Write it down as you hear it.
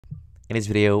In this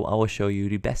video, I will show you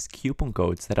the best coupon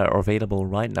codes that are available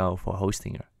right now for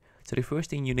Hostinger. So the first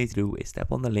thing you need to do is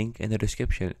tap on the link in the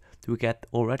description to get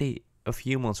already a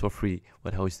few months for free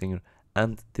with Hostinger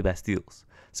and the best deals.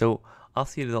 So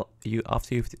after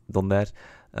you've done that,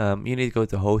 you need to go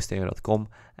to hostinger.com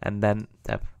and then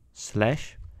tap / and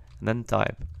then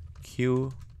type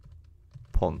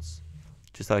coupons,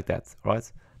 just like that, right?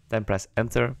 Then press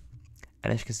enter,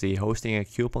 and as you can see, Hostinger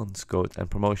coupons code and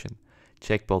promotion.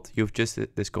 Jackpot, you've just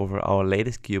discovered our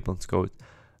latest coupons code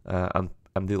and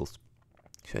deals.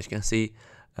 So as you can see,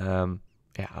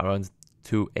 around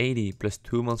 280 plus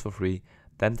 2 months for free.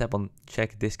 Then tap on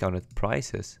check discounted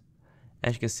prices.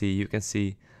 As you can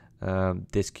see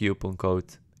this coupon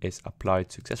code is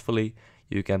applied successfully.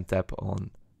 You can tap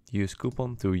on use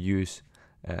coupon to use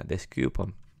this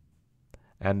coupon,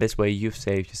 and this way you've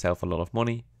saved yourself a lot of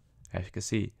money. As you can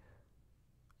see,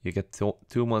 you get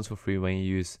 2 months for free when you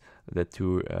use the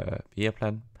 2-year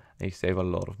plan, and you save a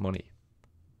lot of money.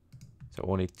 So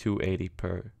only 280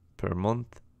 per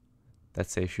month. That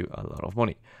saves you a lot of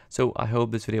money. So I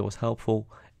hope this video was helpful.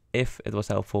 If it was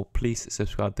helpful, please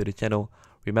subscribe to the channel.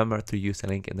 Remember to use the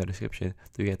link in the description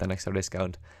to get an extra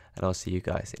discount, and I'll see you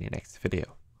guys in the next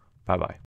video. Bye bye.